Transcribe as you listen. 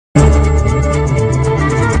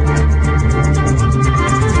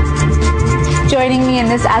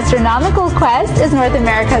astronomical quest is North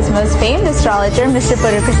America's most famed astrologer, Mr.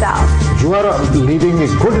 Puru. You are leading a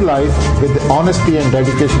good life with honesty and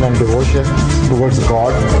dedication and devotion towards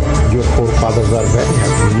God. Your forefathers are very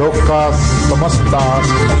happy. Loka samasta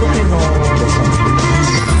sukhino santu.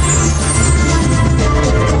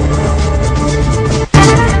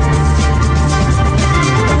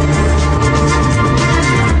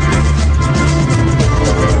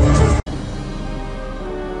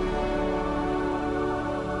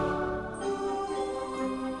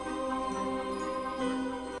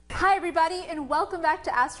 Hi everybody, and welcome back to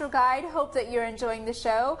Astroguide. Hope that you're enjoying the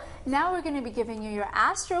show. Now we're going to be giving you your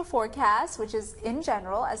astro forecast, which is in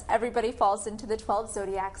general, as everybody falls into the 12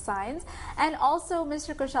 zodiac signs. And also,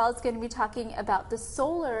 Mr. Kauschal is going to be talking about the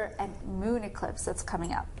solar and moon eclipse that's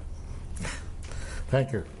coming up.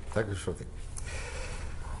 Thank you. Thank you, Shruti.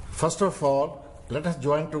 First of all, let us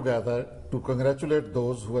join together to congratulate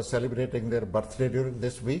those who are celebrating their birthday during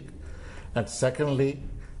this week. And secondly,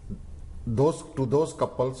 those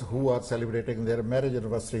couples who are celebrating their marriage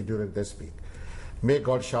anniversary during this week. May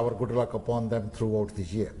God shower good luck upon them throughout the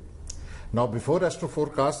year. Now, before astro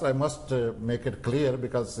forecast, I must make it clear,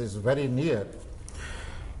 because it's very near.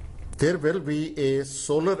 There will be a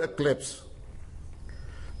solar eclipse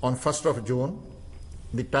on 1st of June.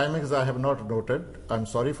 The timings I have not noted. I'm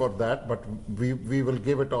sorry for that, but we will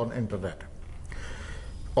give it on internet.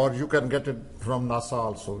 Or you can get it from NASA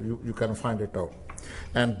also. You can find it out.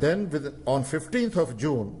 And then on 15th of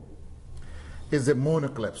June is a moon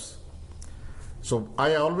eclipse. So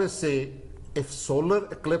I always say, if solar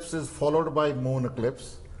eclipse is followed by moon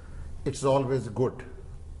eclipse, it's always good.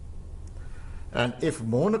 And if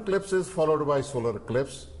moon eclipse is followed by solar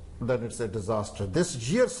eclipse, then it's a disaster. This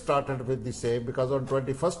year started with the same, because on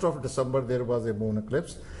 21st of December there was a moon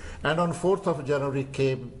eclipse, and on 4th of January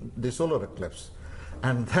came the solar eclipse.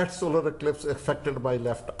 And that solar eclipse affected my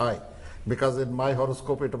left eye, because in my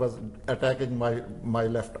horoscope it was attacking my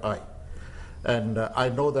left eye. And I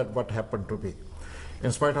know that what happened to me.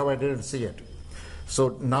 In spite of I didn't see it.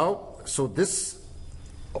 So now, this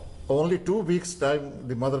only 2 weeks time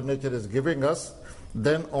the Mother Nature is giving us.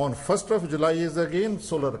 Then on 1st of July is again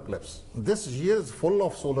solar eclipse. This year is full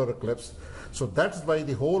of solar eclipse. So that's why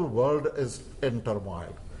the whole world is in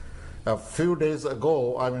turmoil. A few days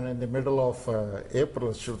ago, I mean in the middle of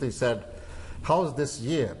April, Shruti said, how's this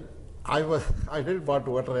year? I didn't want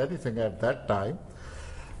to utter anything at that time,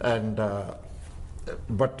 and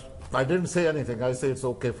but I didn't say anything. I say it's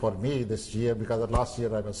okay for me this year, because last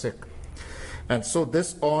year I was sick. And so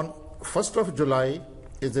this on 1st of July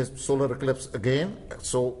is a solar eclipse again.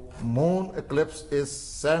 So moon eclipse is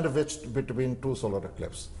sandwiched between two solar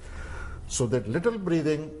eclipses. So that little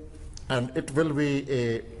breathing, and it will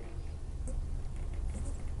be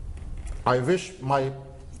I wish my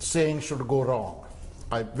saying should go wrong.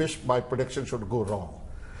 I wish my prediction should go wrong,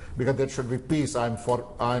 because there should be peace.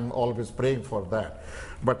 I'm always praying for that.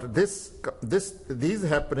 But these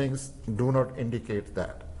happenings do not indicate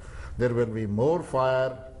that. There will be more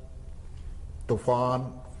fire,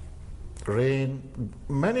 tufan, rain,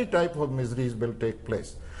 many types of miseries will take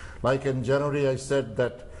place. Like in January, I said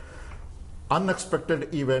that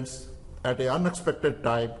unexpected events at an unexpected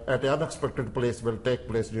time, at an unexpected place will take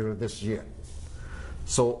place during this year.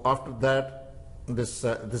 So after that,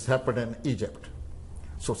 this happened in Egypt.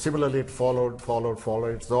 So similarly it followed.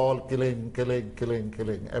 It's all killing.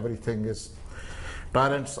 Everything is,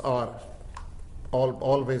 tyrants are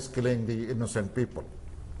always killing the innocent people.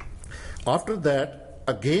 After that,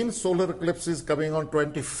 again solar eclipse is coming on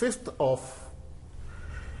 25th of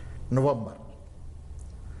November.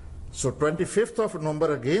 So 25th of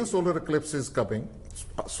November, again solar eclipse is coming.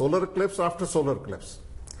 Solar eclipse after solar eclipse.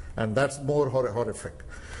 And that's more horrific.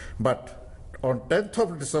 But on 10th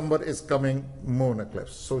of December is coming moon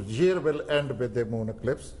eclipse. So year will end with the moon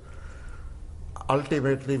eclipse.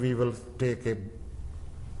 Ultimately, we will take a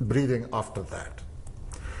breathing after that.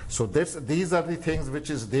 So these are the things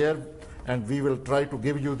which is there, and we will try to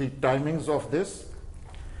give you the timings of this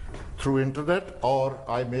through internet, or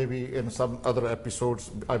I may be in some other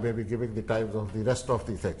episodes, I may be giving the times of the rest of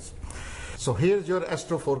the things. So here's your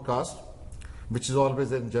astro forecast, which is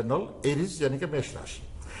always in general. Aries, yani ke Mesh Rashi.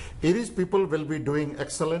 Aries people will be doing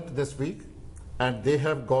excellent this week, and they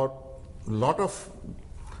have got a lot of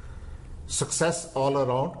success all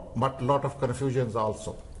around, but a lot of confusions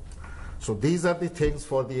also. So these are the things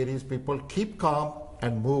for the Aries people. Keep calm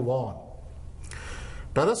and move on.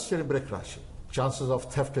 Taurus, Shani Brick Rashi. Chances of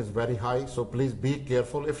theft is very high, so please be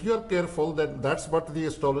careful. If you are careful, then that's what the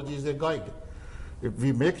astrology is a guide. If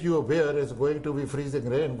we make you aware it's going to be freezing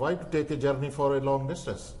rain, why to take a journey for a long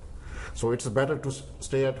distance? So it's better to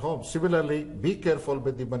stay at home. Similarly, be careful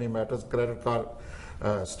with the money matters, credit card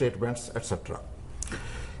statements, etc.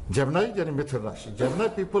 Gemini, yani Mithun Rashi. Gemini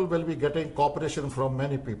people will be getting cooperation from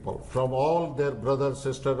many people, from all their brother,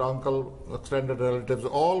 sister, uncle, extended relatives,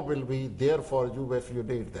 all will be there for you if you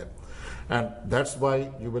need them. And that's why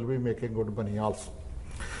you will be making good money also.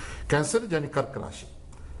 Cancer, yani Kark Rashi.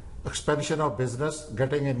 Expansion of business,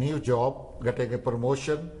 getting a new job, getting a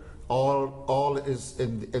promotion, all is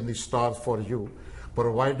in the stars for you,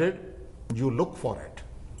 provided you look for it.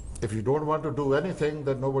 If you don't want to do anything,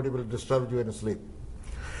 then nobody will disturb you in sleep.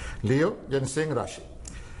 Leo, yani Singh Rashi.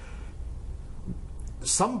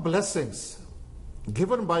 Some blessings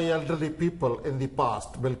given by elderly people in the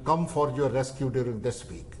past will come for your rescue during this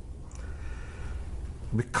week.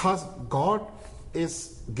 Because God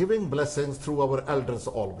is giving blessings through our elders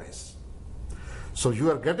always. So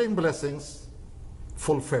you are getting blessings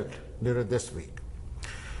fulfilled during this week.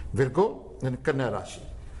 Virgo, in Kanya Rashi.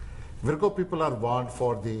 Virgo people are warned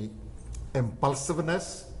for the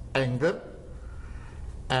impulsiveness, anger,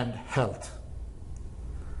 and health.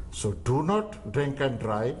 So do not drink and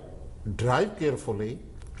drive carefully,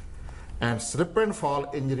 and slip and fall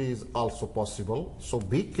injury is also possible. So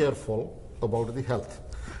be careful about the health.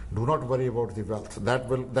 Do not worry about the wealth.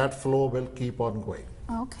 That flow will keep on going.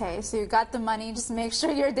 Okay, so you got the money, just make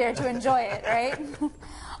sure you're there to enjoy it, right?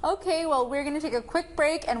 Okay, well, we're going to take a quick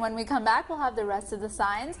break, and when we come back, we'll have the rest of the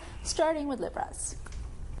signs, starting with Libras.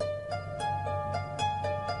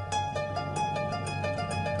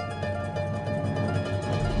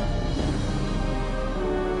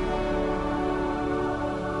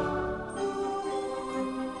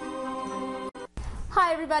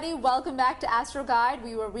 Hi everybody, welcome back to Astroguide.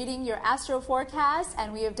 We were reading your astro forecast,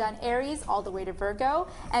 and we have done Aries all the way to Virgo,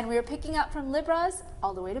 and we are picking up from Libras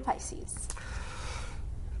all the way to Pisces.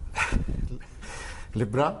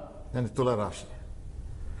 Libra and Tula Rashi.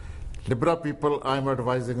 Libra people, I'm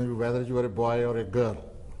advising you, whether you are a boy or a girl,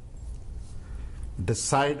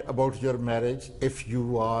 decide about your marriage. If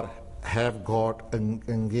you have got an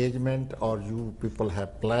engagement, or you people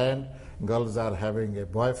have planned, girls are having a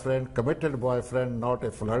boyfriend, committed boyfriend, not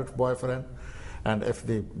a flirt boyfriend. And if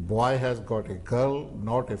the boy has got a girl,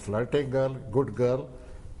 not a flirting girl, good girl,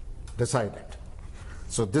 decide it.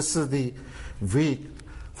 So this is the week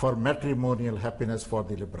for matrimonial happiness for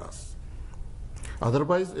the Libras.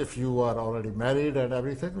 Otherwise, if you are already married and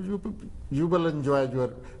everything, you will enjoy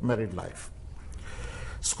your married life.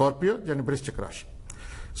 Scorpio, yani Vrishchik Rashi.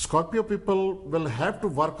 Scorpio people will have to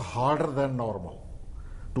work harder than normal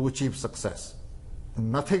to achieve success.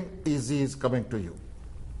 Nothing easy is coming to you.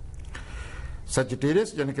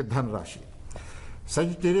 Sagittarius, yani ki Dhan Rashi.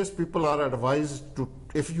 Sagittarius people are advised to,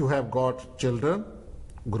 if you have got children,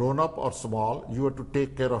 grown up or small, you have to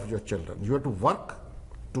take care of your children. You have to work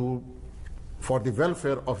for the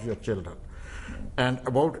welfare of your children. And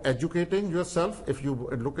about educating yourself, if you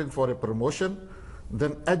are looking for a promotion,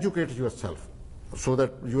 then educate yourself so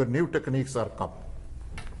that your new techniques are come.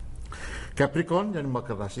 Capricorn and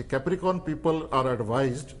Makar Rashi. Capricorn people are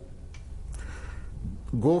advised,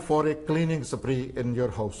 go for a cleaning spree in your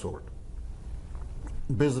household,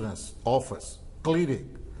 business, office,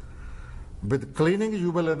 cleaning. With cleaning, you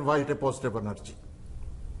will invite a positive energy.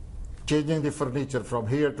 Changing the furniture from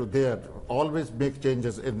here to there, always make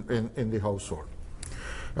changes in the household.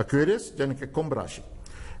 Aquarius, yani ki Kumbh Rashi.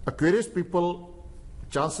 Aquarius people,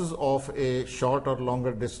 chances of a short or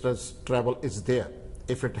longer distance travel is there.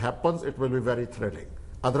 If it happens, it will be very thrilling.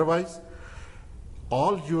 Otherwise,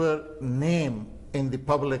 all your name in the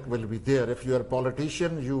public will be there. If you are a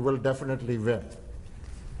politician, you will definitely win.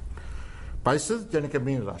 Pisces, yani ki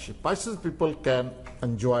Meen Rashi. Pisces people can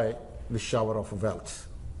enjoy the shower of wealth.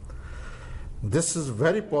 This is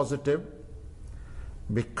very positive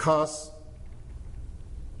because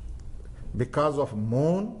of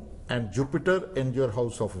Moon and Jupiter in your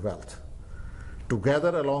house of wealth,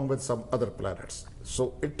 together along with some other planets.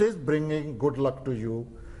 So it is bringing good luck to you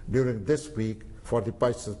during this week for the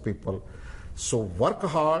Pisces people. So work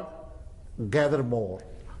hard, gather more.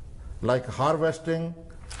 Like harvesting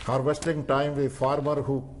time, a farmer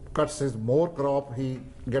who cuts his more crop, he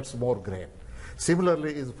gets more grain.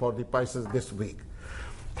 Similarly is for the Pisces this week.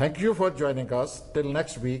 Thank you for joining us. Till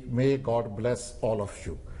next week, may God bless all of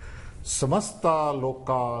you. Samasta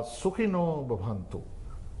loka sukhino bhavantu.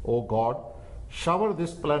 O God, shower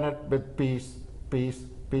this planet with peace, peace,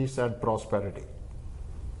 peace and prosperity.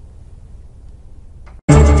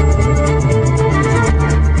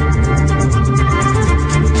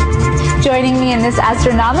 Joining me in this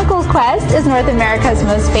astronomical quest is North America's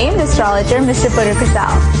most famed astrologer, Mr. Puru.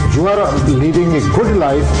 You are leading a good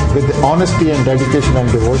life with honesty and dedication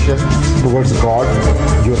and devotion towards God.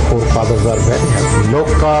 Your forefathers are very happy.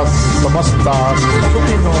 Loka samasta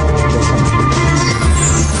sukhino.